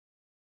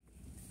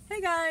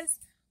Hey guys,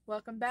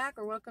 welcome back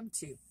or welcome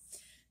to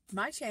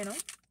my channel.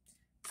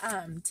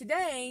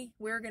 Today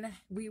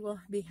we will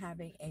be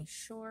having a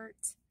short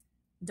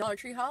Dollar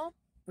Tree haul.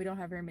 We don't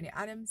have very many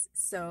items,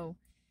 so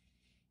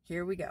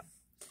here we go.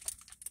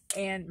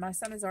 And my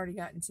son has already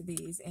gotten to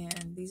these,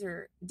 and these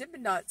are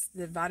Dippin' Dots,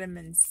 the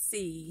vitamin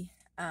C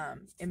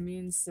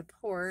immune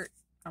support.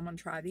 I'm gonna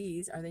try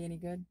these. Are they any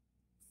good?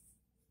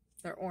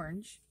 They're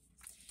orange,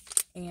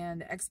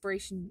 and the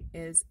expiration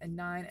is a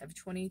 9 of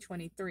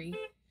 2023.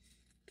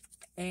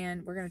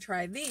 And we're going to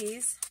try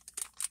these.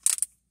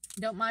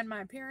 Don't mind my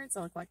appearance.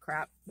 I look like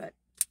crap, but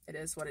it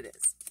is what it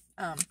is.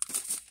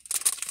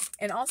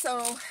 And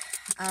also,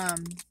 I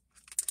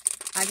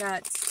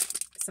got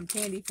some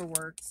candy for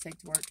work to take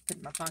to work, put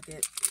in my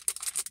pocket.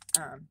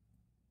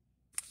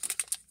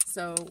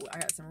 So I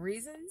got some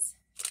Reasons.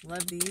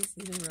 Love these.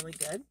 These are really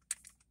good.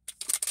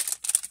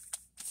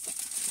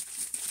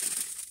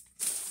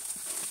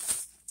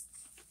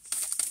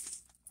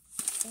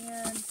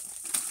 And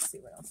see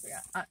what else we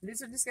got.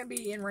 These are just going to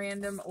be in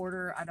random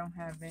order. I don't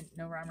have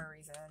no rhyme or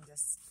reason.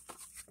 Just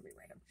going to be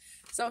random.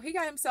 So he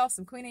got himself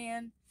some Queen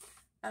Anne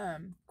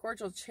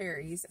cordial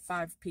cherries,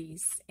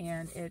 5-piece,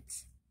 and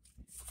it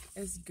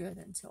is good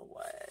until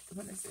what?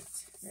 When is it?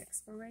 The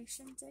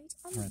expiration date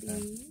on right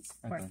these?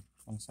 There. Right there.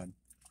 On the side.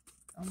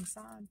 On the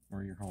side.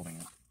 Where you're holding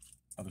it.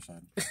 Other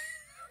side.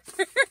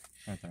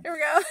 Right there. Here we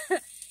go.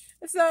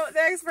 So the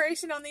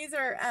expiration on these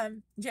are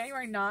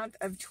January 9th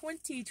of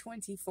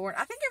 2024.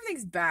 I think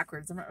everything's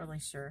backwards. I'm not really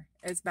sure.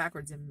 It's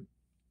backwards in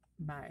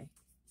my,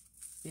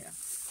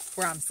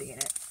 where I'm seeing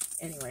it.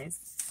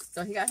 Anyways,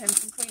 so he got him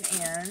some Queen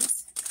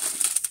Anne's.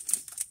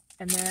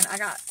 And then I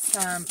got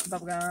some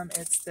bubble gum.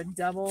 It's the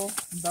double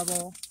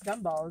bubble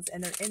gumballs,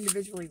 and they're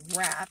individually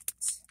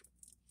wrapped.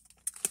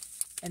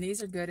 And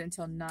these are good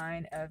until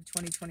 9 of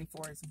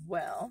 2024 as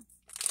well.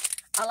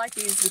 I like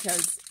these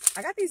because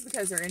I got these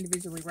because they're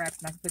individually wrapped,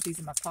 and I can put these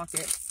in my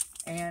pocket,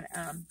 and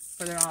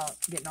so they're all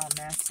getting all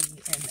nasty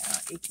and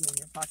icky in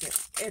your pocket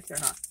if they're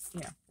not,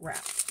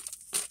 wrapped.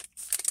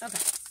 Okay,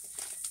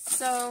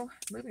 so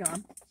moving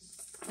on.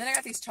 Then I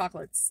got these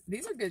chocolates.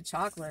 These are good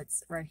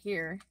chocolates right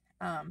here.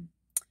 1,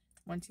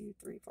 2,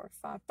 3, 4,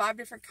 5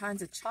 different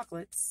kinds of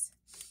chocolates,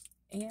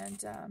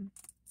 and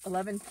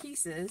 11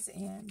 pieces,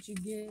 and you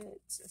get,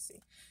 let's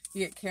see,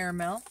 you get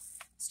caramel,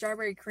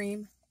 strawberry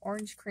cream,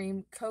 orange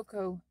cream,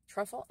 cocoa,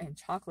 truffle, and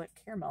chocolate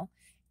caramel.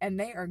 And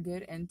they are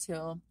good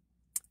until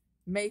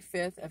May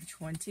 5th of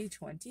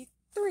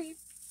 2023.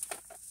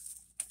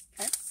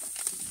 Okay.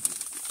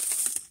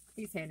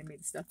 He's handing me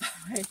the stuff that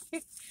way.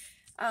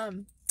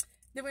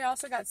 Then we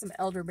also got some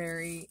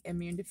elderberry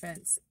immune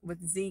defense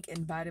with zinc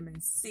and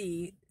vitamin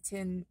C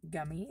 10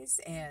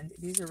 gummies. And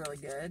these are really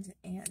good.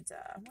 And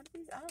what are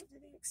these?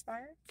 Did they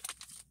expire?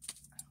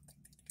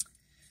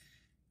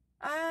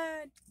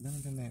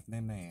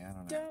 They may. I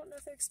don't know. Don't know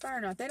if they expire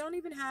or not. They don't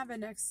even have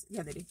an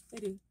Yeah, they do. They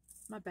do.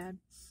 My bad.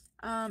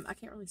 I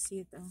can't really see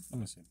it though. Let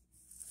me see.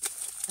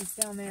 It's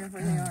down there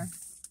where they are.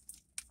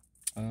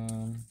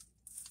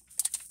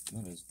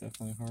 That is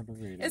definitely hard to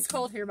read. It's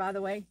cold here, by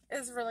the way.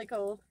 It's really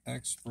cold.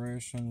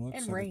 Expiration looks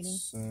and like rainy. It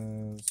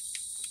says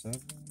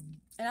 7.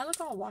 And I look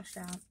all washed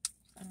out.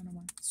 I don't know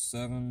why.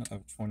 7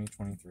 of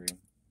 2023.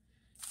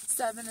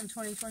 7 of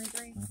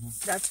 2023.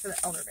 That's for the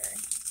elderberry.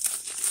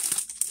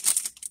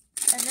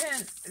 And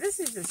then, this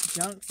is just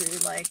junk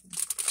food, like,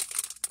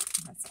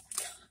 that's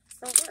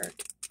for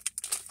work.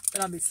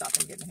 But I'll be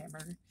stopping getting a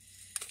hamburger.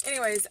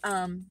 Anyways,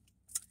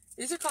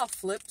 these are called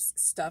Flips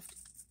Stuffed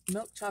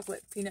Milk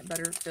Chocolate Peanut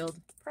Butter Filled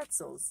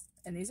Pretzels.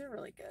 And these are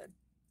really good,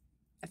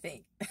 I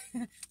think.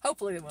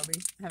 Hopefully they will be.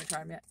 I haven't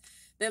tried them yet.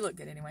 They look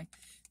good anyway.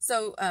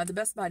 So, the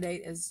best by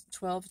date is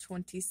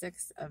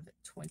 12/26 of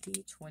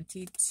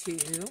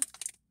 2022.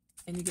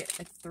 And you get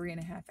a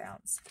 3.5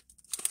 ounce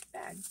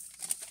bag.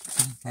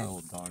 That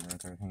little dog right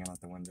there hanging out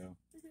the window.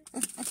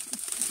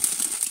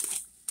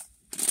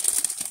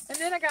 And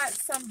then I got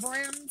some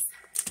Brims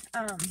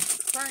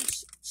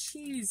Crunch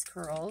Cheese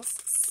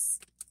Curls,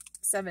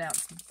 7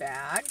 ounce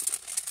bag.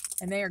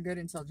 And they are good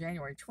until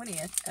January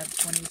 20th of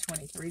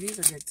 2023. These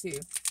are good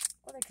too.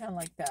 Well, they kind of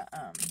like the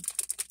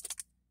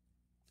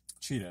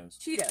Cheetos.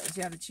 Cheetos,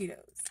 yeah, the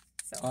Cheetos.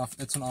 So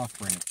it's an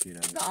off-brand of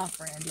Cheetos. the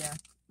off-brand, yeah.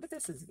 But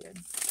this is good.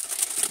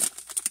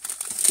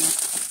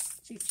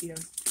 Cheap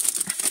Cheetos.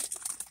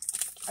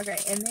 Okay,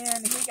 and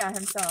then he got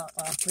himself,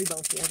 well, we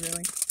both did,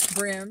 really,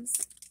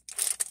 Brims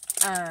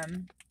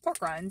pork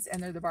rinds,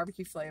 and they're the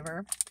barbecue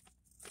flavor.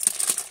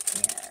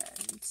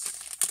 And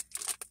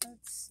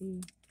let's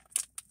see.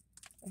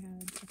 They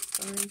had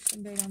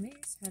expiration date on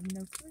these. Have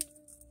no clue.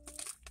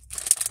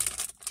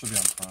 Should be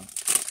on the front.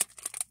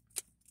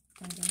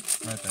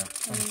 Right there.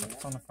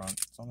 It's on the front.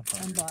 It's on the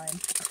front. I'm blind.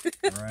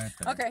 Right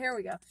there. Okay, here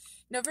we go.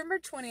 November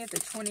 20th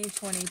of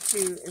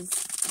 2022 is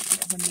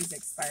when these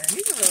expire. And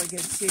these are really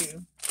good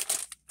too.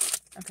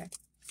 Okay.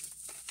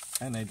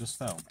 And they just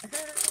fell.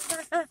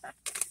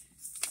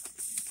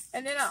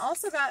 And then I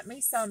also got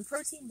me some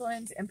protein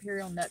blends,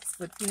 imperial nuts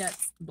with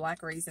peanuts,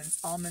 black raisins,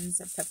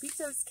 almonds,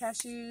 pepitas,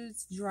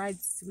 cashews,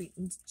 dried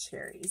sweetened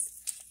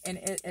cherries. and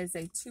it is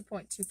a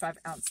 2.25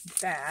 ounce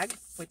bag,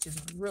 which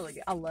is really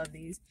good. I love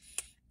these.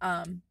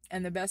 And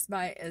the Best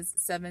Buy is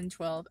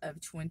 7/12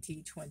 of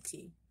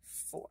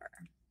 2024.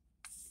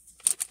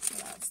 So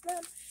that's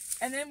them.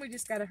 And then we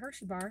just got a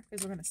Hershey bar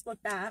because we're going to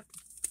split that.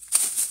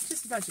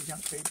 Just a bunch of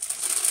junk food.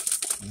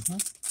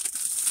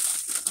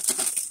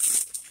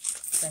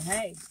 But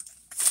hey,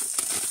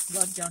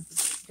 love junk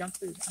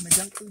food. I'm a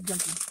junk food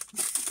junkie.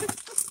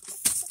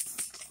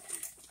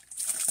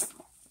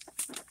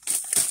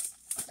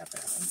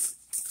 Definitely.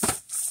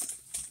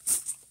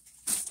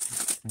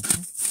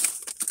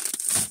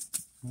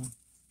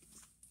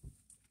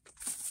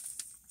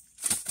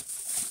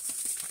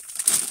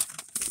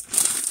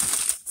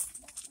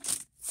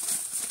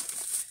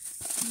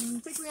 I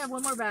think we have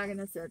one more bag and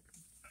that's it.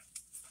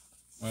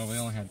 Well, we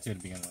only had 2 to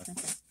begin with.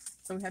 Okay.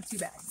 So we have 2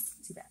 bags.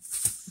 2 bags.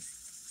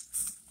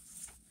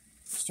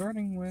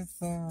 Starting with,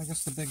 I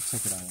guess, the big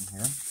ticket item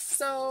here.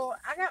 So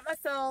I got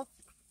myself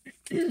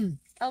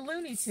a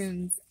Looney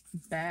Tunes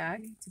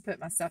bag to put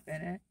my stuff in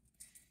it.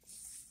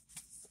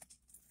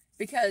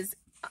 Because,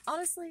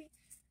 honestly,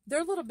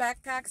 their little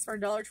backpacks for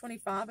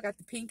 $1.25, I got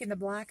the pink and the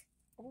black,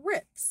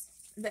 rips.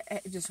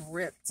 It just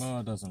ripped.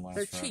 Well, it doesn't last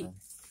They're forever. cheap.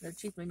 They're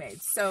cheaply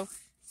made. So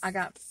I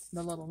got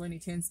the little Looney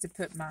Tunes to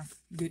put my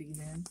goodies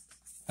in.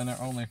 And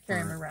they're only for,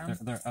 Carry them around.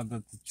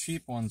 The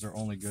cheap ones are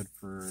only good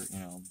for, you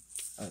know,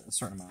 a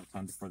certain amount of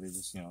time before they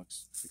just, you know,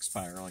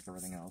 expire like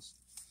everything else.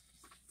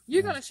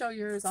 You're going to show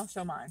yours, I'll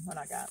show mine, what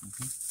I got.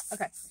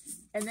 Okay.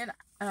 And then,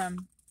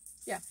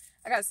 yeah,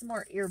 I got some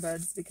more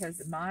earbuds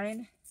because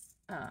mine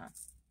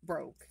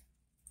broke.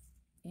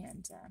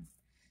 And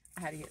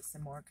I had to get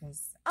some more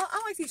because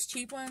I like these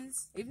cheap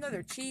ones. Even though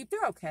they're cheap,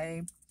 they're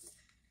okay.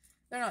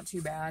 They're not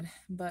too bad.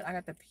 But I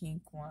got the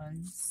pink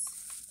ones.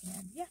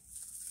 And, yeah.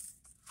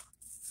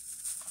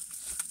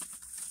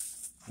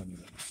 Let me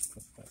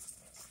put that.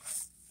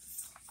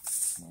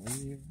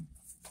 Aleve.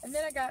 And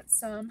then I got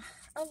some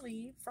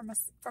Aleve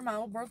for my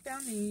old broke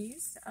down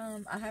knees.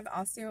 I have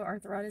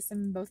osteoarthritis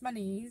in both my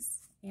knees,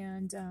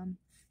 and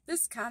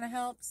this kind of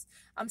helps.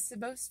 I'm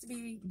supposed to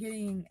be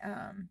getting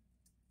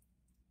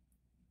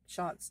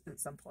shots at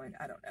some point.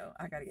 I don't know.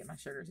 I got to get my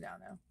sugars down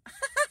though.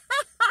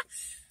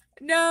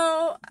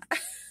 No,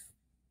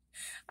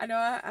 I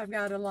know I've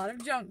got a lot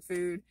of junk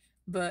food,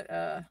 but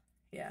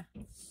yeah,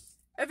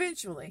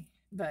 eventually.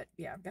 But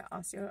yeah, I've got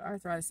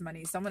osteoarthritis in my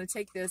knees, so I'm going to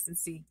take this and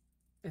see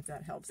if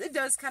that helps. It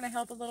does kind of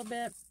help a little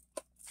bit.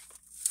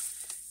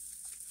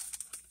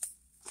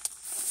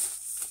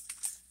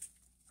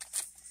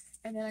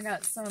 And then I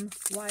got some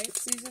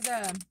wipes. These are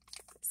the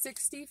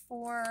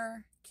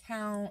 64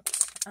 count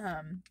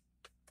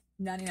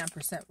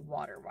 99%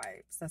 water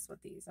wipes. That's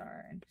what these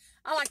are. And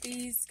I like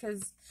these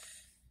because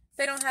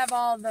they don't have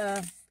all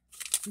the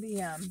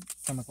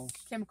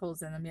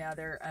chemicals in them. Yeah,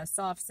 they're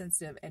soft,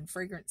 sensitive, and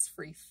fragrance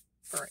free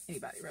for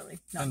anybody, really.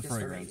 Not and just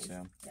fragrance, for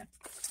babies. yeah.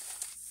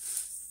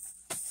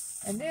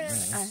 And then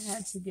I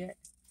had to get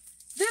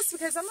this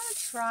because I'm going to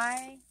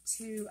try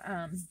to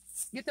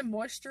get the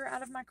moisture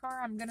out of my car.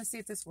 I'm going to see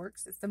if this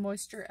works. It's the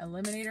Moisture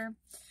Eliminator,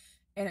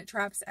 and it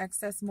traps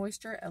excess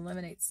moisture,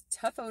 eliminates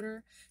tough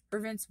odor,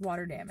 prevents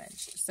water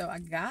damage. So I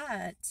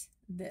got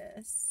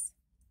this,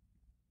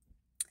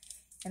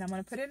 and I'm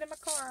going to put it in my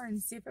car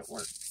and see if it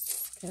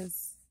works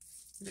because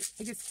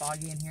it gets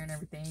foggy in here and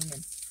everything,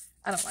 and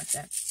I don't like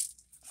that.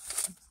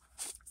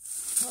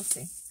 We'll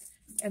see.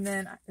 And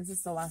then, is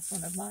this the last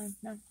one of mine?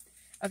 No.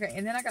 Okay,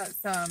 and then I got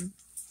some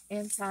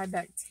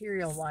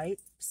antibacterial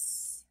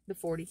wipes, the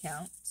 40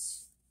 count,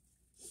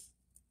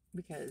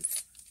 because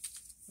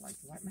I like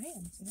to wipe my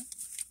hands, you know?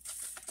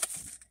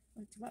 I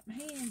like to wipe my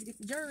hands, get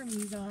the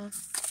germs off.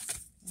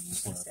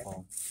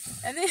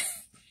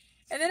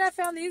 And then I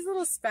found these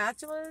little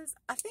spatulas.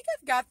 I think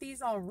I've got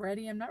these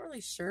already. I'm not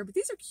really sure, but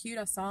these are cute.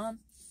 I saw them.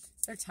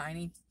 They're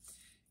tiny.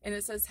 And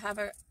it says, have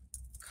a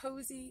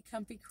cozy,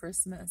 comfy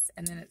Christmas.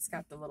 And then it's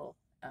got the little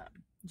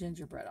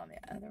gingerbread on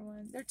the other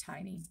one. They're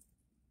tiny,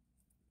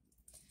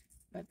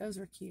 but those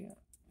are cute.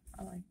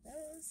 I like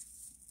those.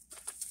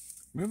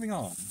 Moving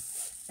on.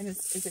 And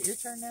is it your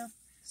turn now?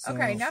 So,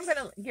 okay, now I'm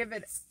gonna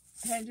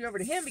hand you over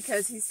to him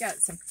because he's got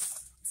some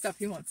stuff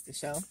he wants to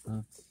show.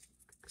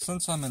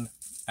 Since I'm an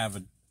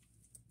avid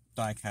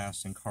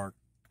die-cast and card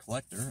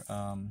collector,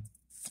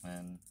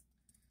 and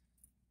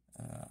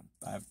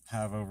I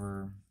have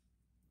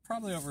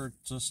probably over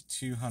just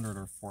 200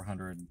 or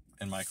 400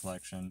 in my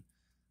collection.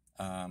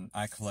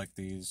 I collect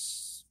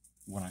these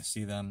when I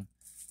see them,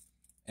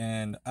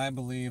 and I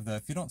believe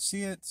that if you don't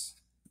see it,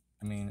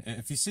 I mean,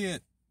 if you see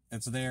it,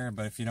 it's there,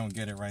 but if you don't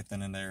get it right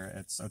then and there,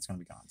 it's going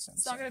to be gone soon.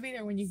 It's not going to be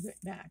there when you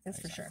get back, that's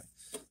exactly. for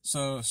sure.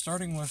 So,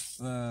 starting with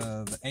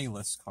the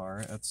A-list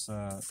car, it's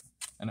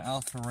an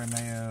Alfa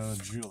Romeo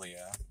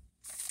Giulia,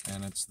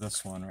 and it's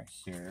this one right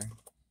here.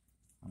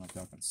 I don't know if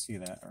y'all can see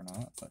that or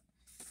not, but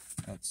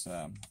it's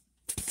a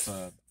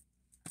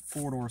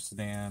four-door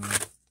sedan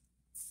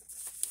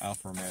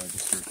Alfa Romeo,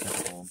 just your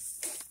typical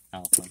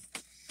Alfa.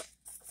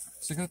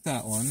 So I got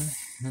that one,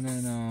 and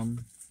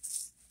then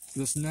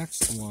this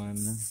next one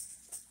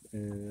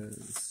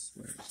is,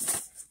 where is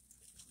it?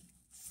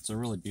 a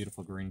really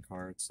beautiful green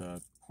car. It's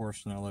a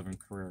Porsche 911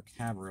 Carrera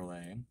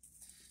Cabriolet,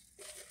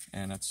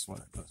 and this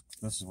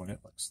is what it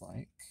looks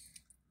like.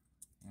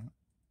 Yeah.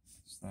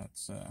 So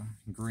that's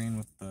green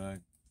with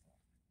the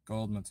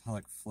gold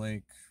metallic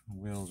flake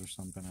wheels or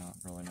something. I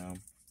don't really know.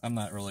 I'm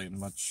not really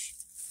much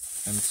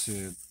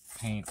into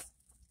paint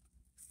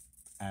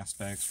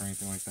aspects or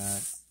anything like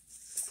that.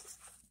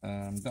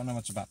 Don't know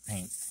much about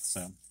paint,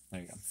 so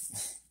there you go.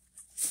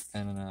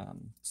 And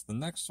so the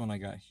next one I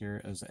got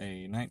here is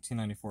a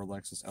 1994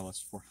 Lexus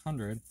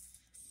LS400,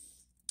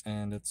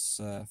 and it's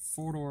a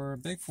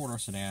big four-door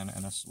sedan,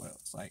 and this is what it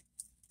looks like.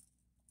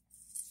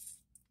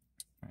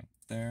 Right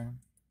there.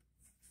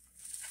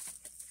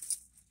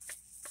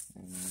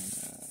 And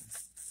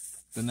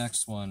the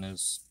next one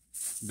is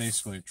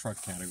basically a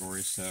truck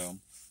category, so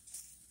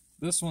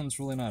this one's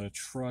really not a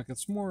truck.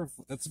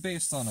 It's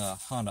based on a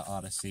Honda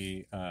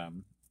Odyssey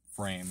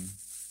frame,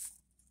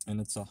 and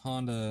it's a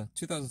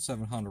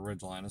 2007 Honda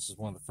Ridgeline. This is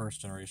one of the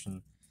first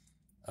generation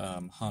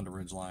Honda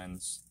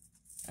Ridgelines,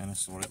 and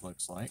this is what it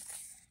looks like.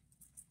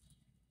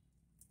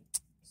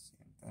 See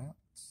that?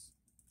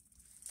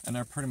 And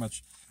they're pretty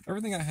much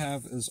everything I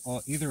have is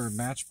all either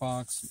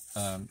Matchbox,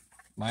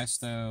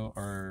 Maisto,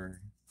 or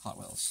Hot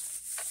Wheels,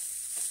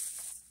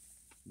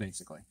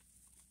 basically.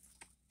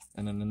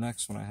 And then the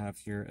next one I have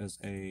here is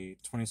a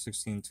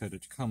 2016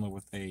 Toyota Tacoma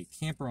with a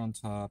camper on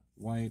top,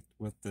 white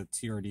with the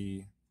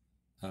TRD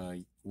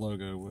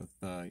logo with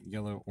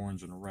yellow,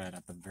 orange, and red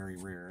at the very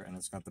rear, and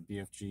it's got the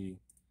BFG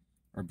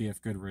or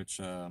BF Goodrich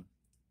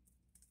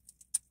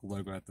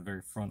logo at the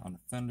very front on the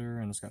fender,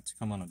 and it's got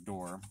Tacoma on a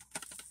door.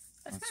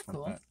 That's kind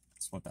of cool.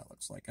 That's what that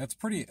looks like. It's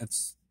pretty.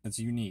 It's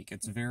unique.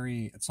 It's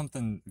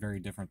something very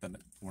different than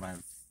what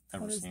I've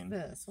ever seen. What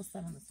is this? What's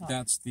that on the top?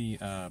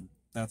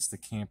 That's the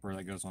camper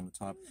that goes on the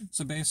top.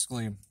 So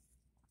basically,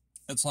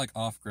 it's like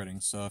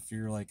off-gridding. So if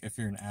you're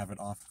an avid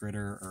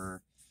off-gridder,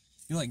 or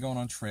you like going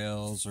on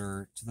trails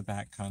or to the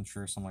back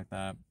country or something like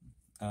that,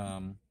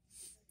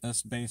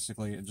 that's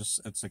basically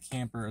it's a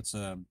camper. It's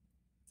a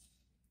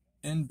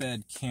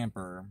in-bed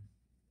camper.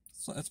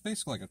 So it's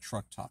basically like a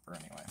truck topper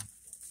anyway.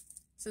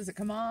 So does it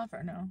come off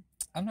or no?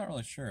 I'm not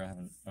really sure. I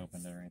haven't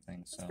opened it or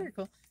anything. So that's pretty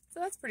cool. So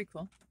that's pretty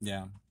cool.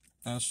 Yeah,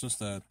 that's just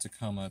a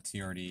Tacoma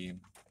TRD.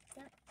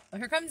 Well,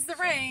 here comes the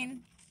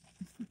rain.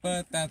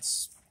 But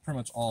that's pretty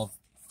much all of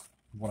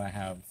what I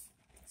have.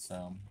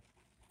 So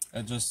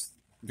it just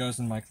goes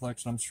in my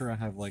collection. I'm sure I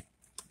have like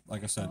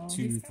I said,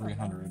 200,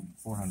 300,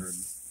 400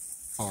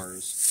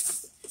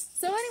 cars.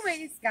 So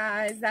anyways,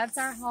 guys, that's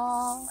our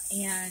haul,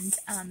 and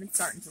it's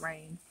starting to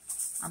rain.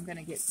 I'm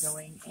gonna get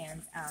going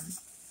and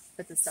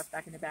put this stuff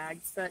back in the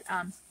bags. But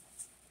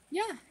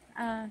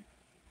yeah,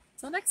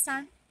 till next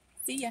time.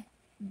 See ya.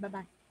 Bye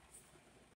bye.